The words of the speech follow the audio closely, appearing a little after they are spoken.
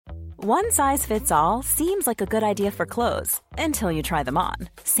One size fits all seems like a good idea for clothes until you try them on.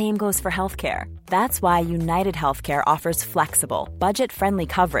 Same goes for healthcare. That's why United Healthcare offers flexible, budget-friendly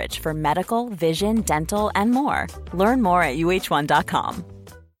coverage for medical, vision, dental, and more. Learn more at uh1.com.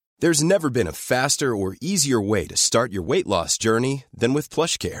 There's never been a faster or easier way to start your weight loss journey than with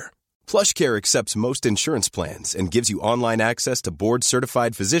PlushCare. PlushCare accepts most insurance plans and gives you online access to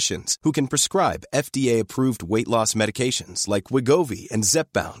board-certified physicians who can prescribe FDA-approved weight loss medications like Wegovy and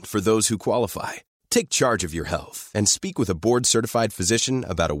Zepbound for those who qualify. Take charge of your health and speak with a board-certified physician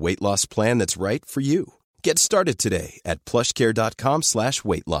about a weight loss plan that's right for you. Get started today at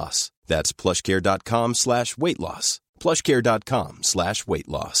plushcare.com/weight loss. That's plushcare.com/weight loss. plushcare.com/weight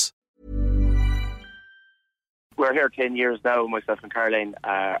loss. We're here 10 years now. Myself and Caroline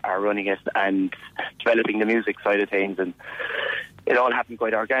are running it and developing the music side of things, and it all happened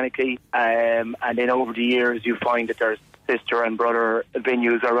quite organically. And then over the years, you find that there's sister and brother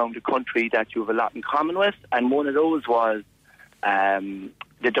venues around the country that you have a lot in common with, and one of those was the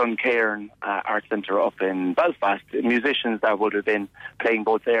Duncairn Art Centre up in Belfast. Musicians that would have been playing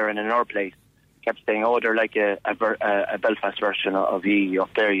both there and in our place kept saying, oh, they're like a Belfast version of you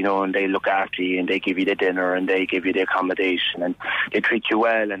up there, you know, and they look after you and they give you the dinner and they give you the accommodation and they treat you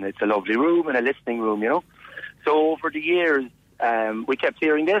well, and it's a lovely room and a listening room, you know. So over the years, we kept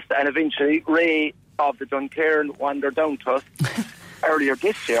hearing this, and eventually Ray of the Duncairn wandered down to us earlier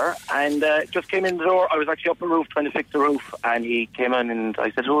this year and just came in the door. I was actually up a roof trying to fix the roof, and he came in and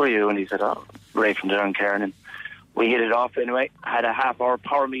I said, who are you? And he said, oh, Ray from the Duncairn. And we hit it off anyway, had a half-hour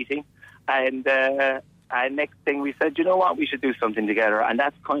power meeting. And next thing we said, you know what, we should do something together. And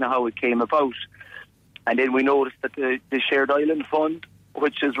that's kind of how it came about. And then we noticed that the Shared Island Fund,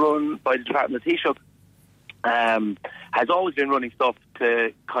 which is run by the Department of Taoiseach, has always been running stuff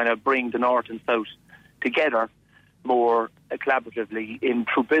to kind of bring the North and South together more collaboratively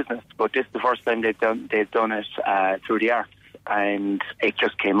through business. But this is the first time they've done it through the arts. And it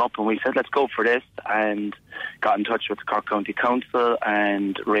just came up and we said, let's go for this, and got in touch with the Cork County Council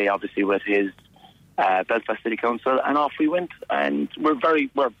and Ray obviously with his Belfast City Council, and off we went. And we're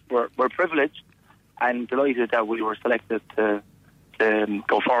privileged and delighted that we were selected to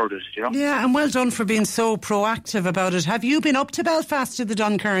go forward with it, you know. Yeah, and well done for being so proactive about it. Have you been up to Belfast to the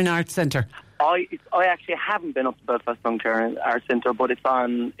Duncairn Arts Centre? I actually haven't been up to Belfast Duncairn Arts Centre, but it's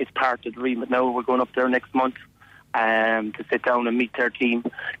part of the remit now. We're going up there next month to sit down and meet their team,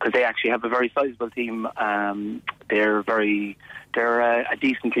 because they actually have a very sizable team. They're a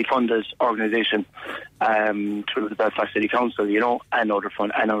decently funded organisation through the Belfast City Council, you know, and other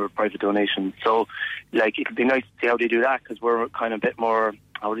private donations. So, like, it'll be nice to see how they do that, because we're kind of a bit more,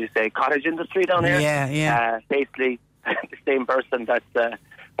 how do you say, cottage industry down here. Yeah. Basically, the same person that's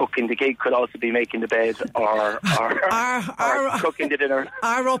booking the gig could also be making the bed or cooking the dinner.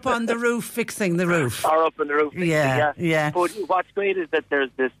 Are up on the roof fixing the roof. Are up on the roof fixing, yeah. But what's great is that there's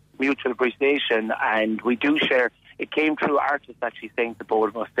this mutual appreciation, and we do share. It came through artists actually saying to both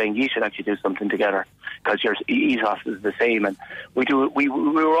of us, saying you should actually do something together because your ethos is the same. And we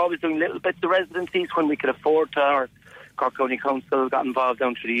were always doing little bits of residencies when we could afford to. Our Cork County Council got involved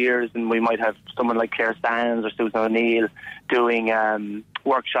down through the years, and we might have someone like Claire Sands or Susan O'Neill doing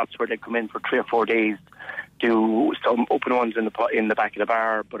workshops where they come in for 3 or 4 days, do some open ones in the back of the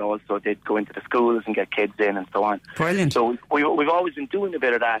bar, but also they'd go into the schools and get kids in and so on. Brilliant. So we've always been doing a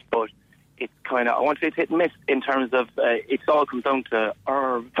bit of that, but it's kind of, I want to say it's hit and miss in terms of it all comes down to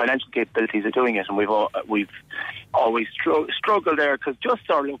our financial capabilities of doing it, and we've always struggled there, because just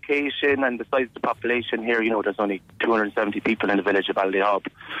our location and the size of the population here, you know, there's only 270 people in the village of Ballyhob.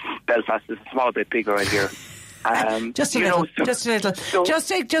 Belfast is a small bit bigger right here. Just a little. So,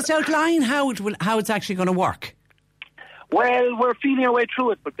 just outline how it's actually going to work. Well, we're feeling our way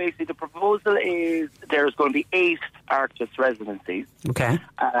through it, but basically the proposal is there's going to be 8 artist residencies. Okay.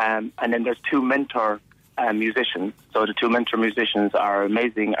 And then there's 2 mentor musicians. So the 2 mentor musicians are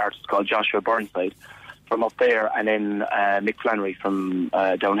amazing artists called Joshua Burnside from up there, and then Mick Flannery from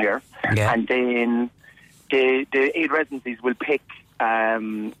down here. Yeah. And then the 8 residencies will pick.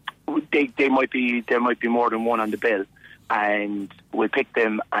 There might be more than one on the bill, and we'll pick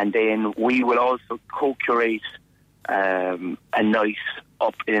them, and then we will also co-curate a night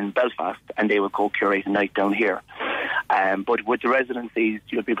up in Belfast, and they will co-curate a night down here. But with the residencies,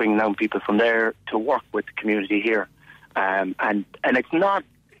 you'll be bringing down people from there to work with the community here. And it's not,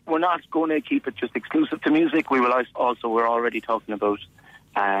 we're not going to keep it just exclusive to music. We're already talking about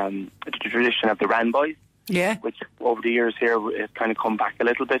the tradition of the Ranboys, which over the years here has kind of come back a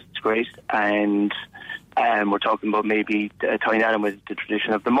little bit. It's great. And we're talking about maybe tying that in with the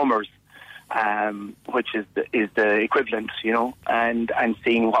tradition of the Mummers. which is the equivalent, you know, and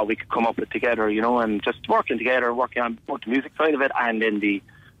seeing what we could come up with together, you know, and just working together, working on both the music side of it and then the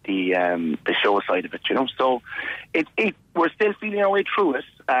show side of it, you know. So we're still feeling our way through it,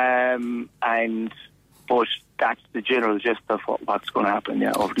 but that's the general gist of what's going to happen.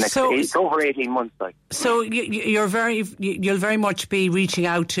 Yeah, over the next it's over 18 months. Like, so you'll very much be reaching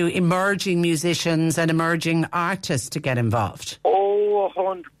out to emerging musicians and emerging artists to get involved. Oh,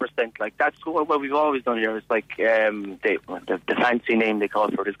 100%. Like that's what we've always done here. It's like the fancy name they call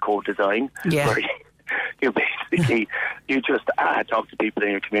for it is co-design. Yeah. Where you basically you just talk to people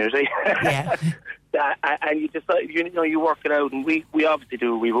in your community. Yeah. And you decide, you know, you work it out, and we obviously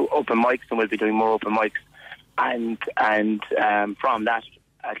do. We open mics, and we'll be doing more open mics, and from that,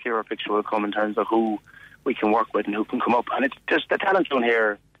 a clearer picture will come in terms of who we can work with and who can come up. And it's just the talent zone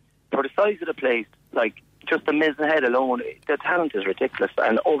here, for the size of the place, like just the Mizzen Head alone, the talent is ridiculous.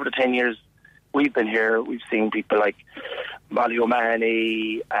 And over the 10 years we've been here, we've seen people like Molly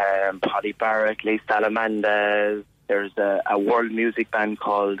O'Mahony, Paddy Barrett, Lee Salamandez. There's a world music band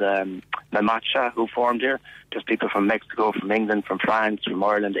called Mamacha who formed here. Just people from Mexico, from England, from France, from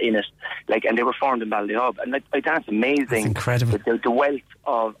Ireland in it. Like, and they were formed in Ballyhub. And like that's amazing. That's incredible. The wealth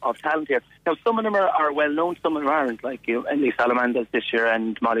of talent here. Now, some of them are well known, some of them aren't. Like, you know, Lee Salamandez this year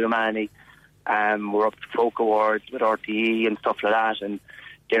and Molly O'Mahony. We're up to Folk Awards with RTE and stuff like that. And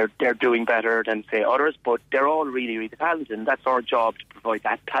they're doing better than, say, others, but they're all really, really talented, and that's our job to provide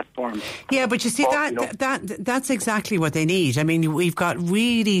that platform. Yeah, but you see, that's exactly what they need. I mean, we've got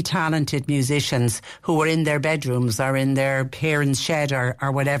really talented musicians who are in their bedrooms or in their parents' shed or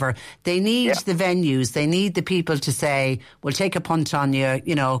whatever. They need the venues. They need the people to say, we'll take a punt on you,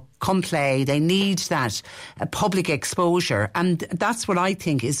 you know, come play. They need that public exposure, and that's what I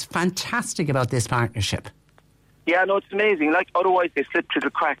think is fantastic about this partnership. Yeah, no, it's amazing. Like, otherwise they slip through the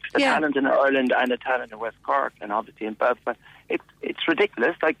cracks. The talent in Ireland and the talent in West Cork and obviously in Belfast. It's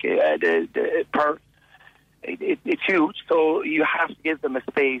ridiculous. Like, it's huge. So you have to give them a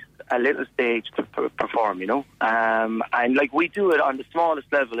space, a little stage to perform, you know. And like, we do it on the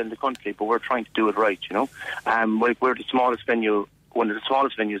smallest level in the country, but we're trying to do it right, you know. We're the smallest venue, one of the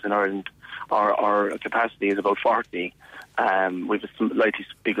smallest venues in Ireland. Our capacity is about 40. We have a slightly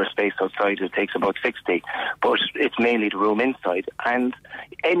bigger space outside. It takes about 60, but it's mainly the room inside. And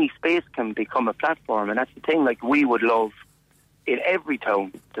any space can become a platform, and that's the thing. Like, we would love in every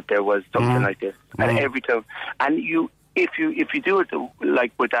town that there was something like this, and every town. And if you do it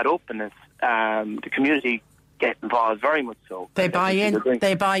like with that openness, the community get involved very much so. They buy in,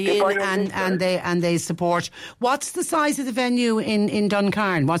 and they support. What's the size of the venue in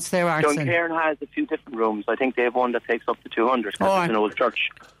Duncarn? What's their arts? Duncarn has a few different rooms. I think they have one that takes up to 200 because it's an old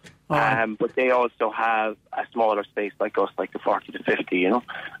church. But they also have a smaller space like us, like the 40 to 50, you know.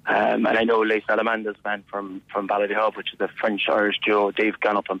 And I know Les Salamander's band from Ballyhub, which is a French-Irish duo, they've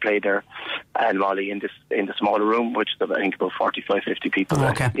gone up and played there, and Molly in the smaller room, which is I think about 45, 50 people.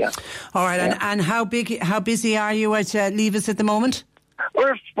 Okay. Yeah. All right. Yeah. And how busy are you at Levis at the moment?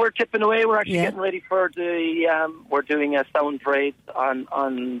 We're tipping away. We're actually getting ready for we're doing a sound parade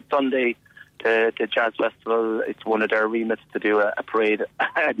on Sunday. The Jazz Festival, it's one of their remits to do a parade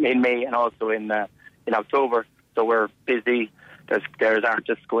in May and also in October. So we're busy. There's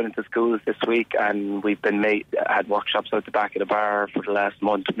artists going into schools this week, and we've had workshops out the back of the bar for the last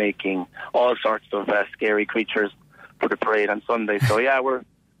month, making all sorts of scary creatures for the parade on Sunday. So yeah, we're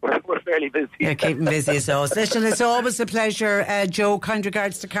fairly busy. Yeah, keeping busy. So listen, it's always a pleasure, Joe. Kind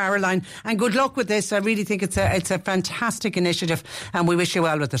regards to Caroline, and good luck with this. I really think it's a fantastic initiative, and we wish you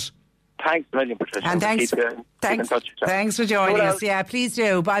well with it. Thanks a million, Patricia. And thanks for joining us. Yeah, please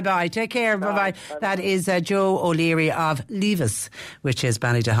do. Bye-bye. Take care. Bye-bye. That is Joe O'Leary of Levis, which is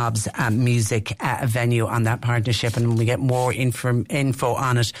Ballyhub's music venue on that partnership. And when we get more info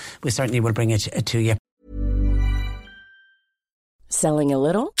on it, we certainly will bring it to you. Selling a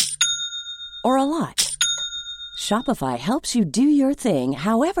little or a lot? Shopify helps you do your thing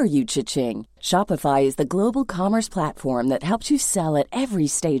however you cha-ching. Shopify is the global commerce platform that helps you sell at every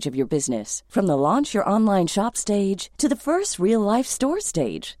stage of your business. From the launch your online shop stage to the first real-life store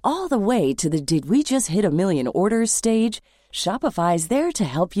stage, all the way to the did we just hit a million orders stage. Shopify is there to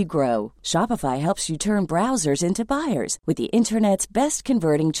help you grow. Shopify helps you turn browsers into buyers with the internet's best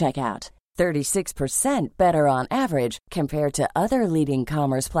converting checkout. 36% better on average compared to other leading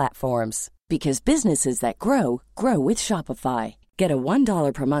commerce platforms. Because businesses that grow with Shopify. Get a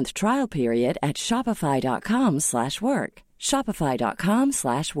 $1 per month trial period at shopify.com/work.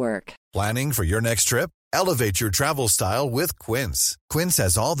 Shopify.com/work. Planning for your next trip? Elevate your travel style with Quince. Quince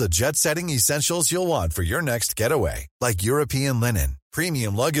has all the jet-setting essentials you'll want for your next getaway, like European linen,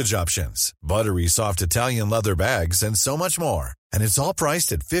 premium luggage options, buttery soft Italian leather bags, and so much more. And it's all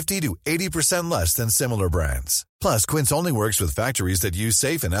priced at 50 to 80% less than similar brands. Plus, Quince only works with factories that use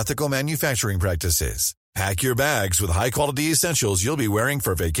safe and ethical manufacturing practices. Pack your bags with high-quality essentials you'll be wearing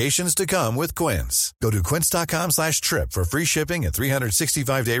for vacations to come with Quince. Go to quince.com/trip for free shipping and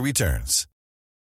 365-day returns.